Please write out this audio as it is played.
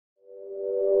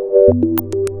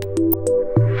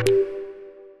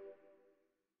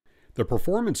The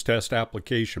performance test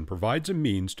application provides a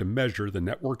means to measure the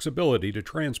network's ability to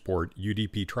transport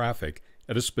UDP traffic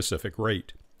at a specific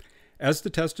rate. As the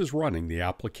test is running, the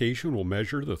application will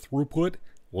measure the throughput,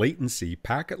 latency,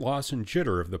 packet loss, and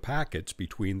jitter of the packets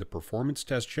between the performance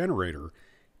test generator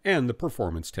and the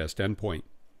performance test endpoint.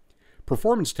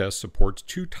 Performance test supports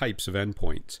two types of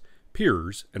endpoints,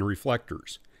 peers and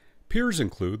reflectors. Peers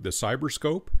include the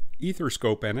Cyberscope,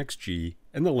 Etherscope NXG,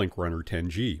 and the LinkRunner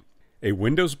 10G. A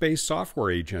Windows-based software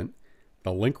agent,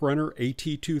 the LinkRunner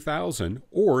AT2000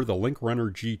 or the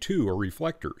LinkRunner G2 are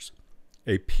reflectors.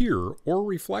 A peer or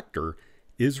reflector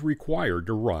is required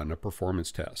to run a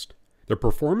performance test. The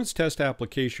performance test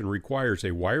application requires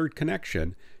a wired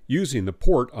connection using the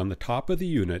port on the top of the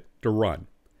unit to run.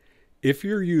 If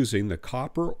you're using the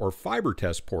copper or fiber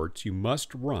test ports, you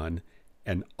must run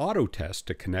an auto test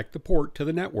to connect the port to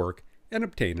the network and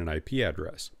obtain an IP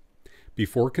address.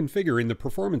 Before configuring the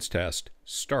performance test,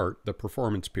 start the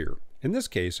performance peer. In this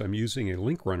case, I'm using a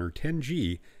LinkRunner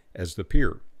 10G as the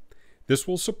peer. This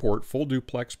will support full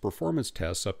duplex performance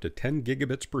tests up to 10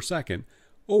 gigabits per second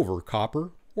over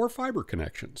copper or fiber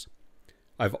connections.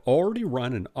 I've already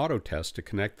run an auto test to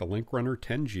connect the LinkRunner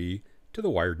 10G to the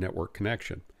wired network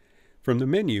connection. From the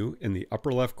menu in the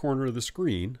upper left corner of the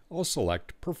screen, I'll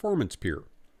select Performance Peer.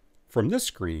 From this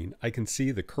screen, I can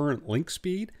see the current link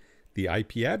speed, the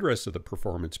IP address of the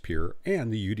performance peer,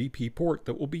 and the UDP port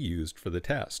that will be used for the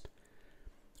test.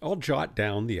 I'll jot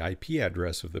down the IP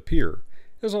address of the peer,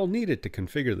 as I'll need it to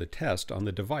configure the test on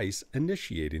the device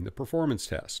initiating the performance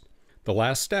test. The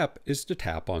last step is to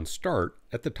tap on Start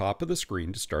at the top of the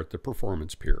screen to start the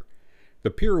performance peer.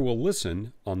 The peer will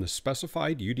listen on the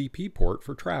specified UDP port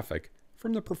for traffic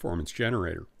from the performance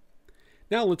generator.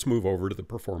 Now let's move over to the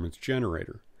performance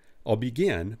generator. I'll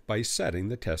begin by setting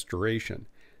the test duration.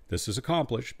 This is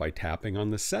accomplished by tapping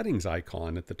on the settings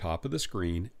icon at the top of the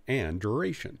screen and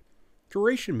duration.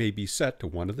 Duration may be set to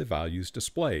one of the values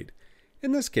displayed.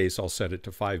 In this case, I'll set it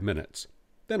to 5 minutes.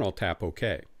 Then I'll tap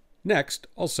OK. Next,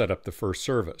 I'll set up the first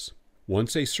service.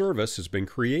 Once a service has been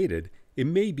created, it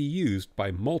may be used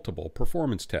by multiple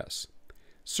performance tests.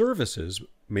 Services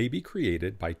may be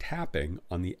created by tapping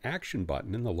on the Action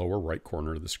button in the lower right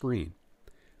corner of the screen.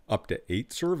 Up to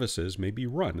 8 services may be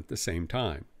run at the same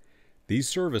time. These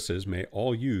services may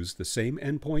all use the same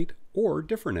endpoint or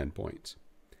different endpoints.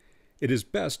 It is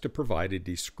best to provide a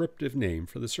descriptive name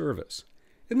for the service.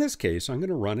 In this case, I'm going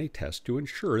to run a test to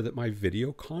ensure that my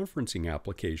video conferencing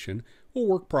application will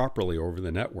work properly over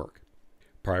the network.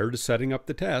 Prior to setting up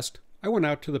the test, I went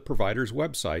out to the provider's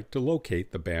website to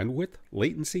locate the bandwidth,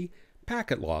 latency,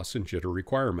 packet loss, and jitter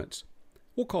requirements.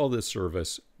 We'll call this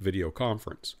service Video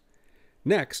Conference.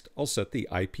 Next, I'll set the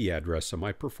IP address of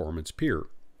my performance peer.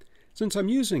 Since I'm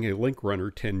using a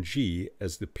LinkRunner 10G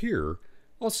as the peer,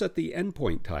 I'll set the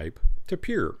endpoint type to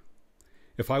peer.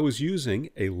 If I was using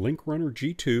a LinkRunner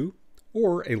G2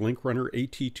 or a LinkRunner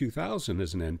AT2000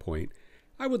 as an endpoint,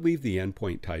 I would leave the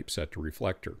endpoint type set to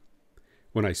reflector.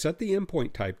 When I set the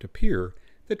endpoint type to peer,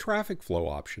 the traffic flow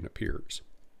option appears.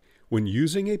 When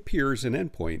using a peer as an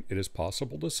endpoint, it is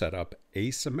possible to set up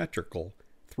asymmetrical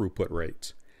throughput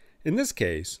rates. In this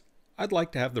case, I'd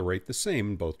like to have the rate the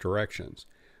same in both directions,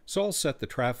 so I'll set the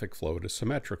traffic flow to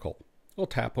symmetrical. I'll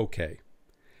tap OK.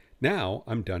 Now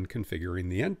I'm done configuring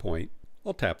the endpoint.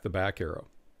 I'll tap the back arrow.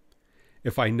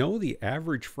 If I know the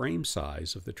average frame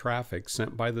size of the traffic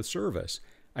sent by the service,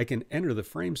 I can enter the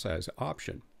frame size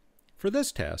option. For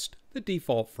this test, the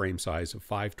default frame size of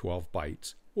 512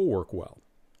 bytes will work well.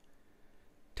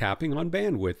 Tapping on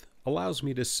bandwidth allows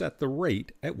me to set the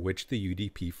rate at which the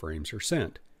UDP frames are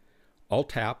sent. I'll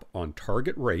tap on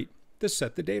target rate to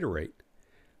set the data rate.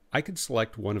 I can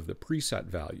select one of the preset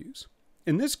values.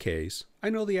 In this case,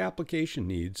 I know the application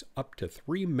needs up to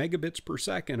 3 megabits per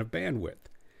second of bandwidth.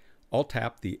 I'll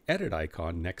tap the edit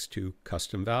icon next to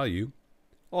custom value.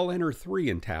 I'll enter 3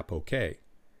 and tap OK.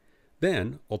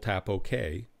 Then I'll tap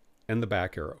OK and the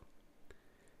back arrow.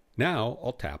 Now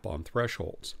I'll tap on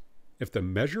thresholds. If the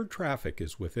measured traffic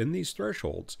is within these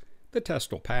thresholds, the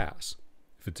test will pass.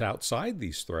 If it's outside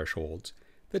these thresholds,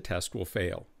 the test will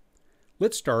fail.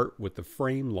 Let's start with the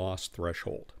frame loss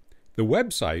threshold. The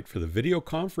website for the video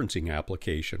conferencing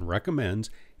application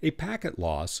recommends a packet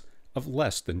loss of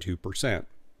less than 2%.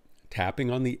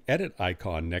 Tapping on the edit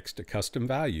icon next to custom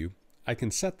value, I can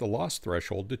set the loss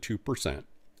threshold to 2%.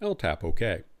 I'll tap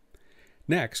OK.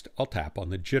 Next, I'll tap on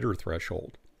the jitter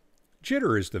threshold.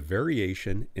 Jitter is the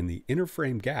variation in the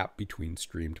interframe gap between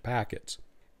streamed packets.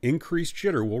 Increased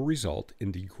jitter will result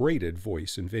in degraded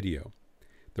voice and video.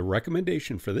 The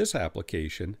recommendation for this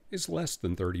application is less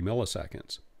than 30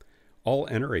 milliseconds. I'll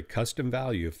enter a custom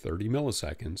value of 30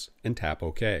 milliseconds and tap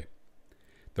OK.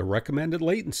 The recommended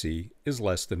latency is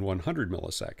less than 100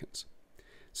 milliseconds.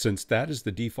 Since that is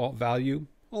the default value,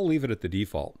 I'll leave it at the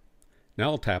default.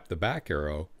 Now I'll tap the back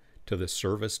arrow to the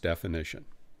service definition.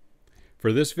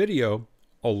 For this video,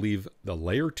 I'll leave the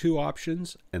Layer 2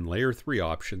 options and Layer 3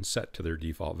 options set to their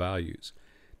default values.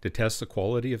 To test the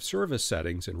quality of service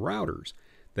settings in routers,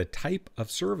 the type of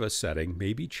service setting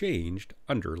may be changed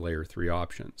under Layer 3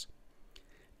 options.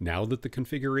 Now that the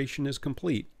configuration is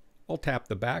complete, I'll tap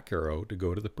the back arrow to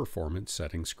go to the Performance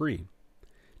Settings screen.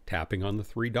 Tapping on the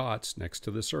 3 dots next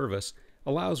to the service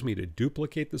allows me to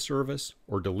duplicate the service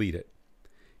or delete it.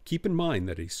 Keep in mind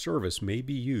that a service may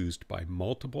be used by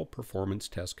multiple performance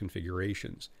test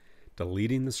configurations.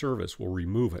 Deleting the service will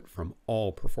remove it from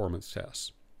all performance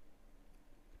tests.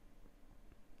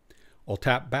 I'll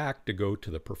tap back to go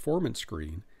to the Performance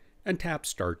screen and tap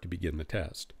Start to begin the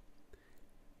test.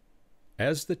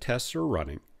 As the tests are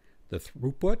running, the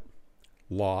throughput,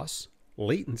 loss,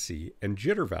 latency, and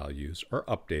jitter values are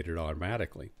updated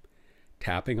automatically.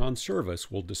 Tapping on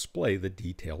service will display the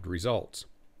detailed results.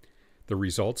 The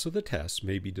results of the tests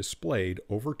may be displayed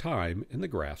over time in the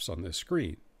graphs on this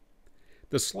screen.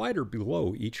 The slider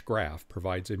below each graph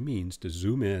provides a means to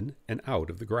zoom in and out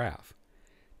of the graph.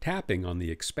 Tapping on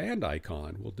the expand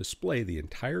icon will display the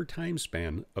entire time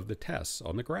span of the tests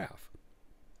on the graph.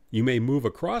 You may move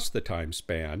across the time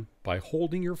span by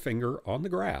holding your finger on the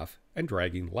graph and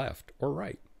dragging left or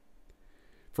right.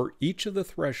 For each of the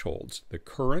thresholds, the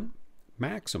current,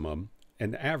 maximum,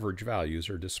 and average values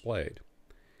are displayed.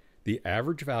 The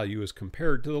average value is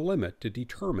compared to the limit to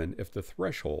determine if the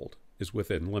threshold is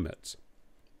within limits.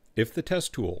 If the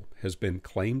test tool has been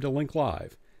claimed to link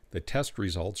live, the test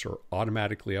results are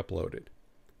automatically uploaded.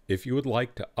 If you would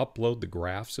like to upload the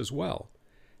graphs as well,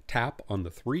 tap on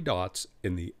the 3 dots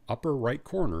in the upper right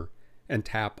corner and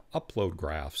tap Upload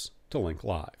Graphs to link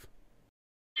live.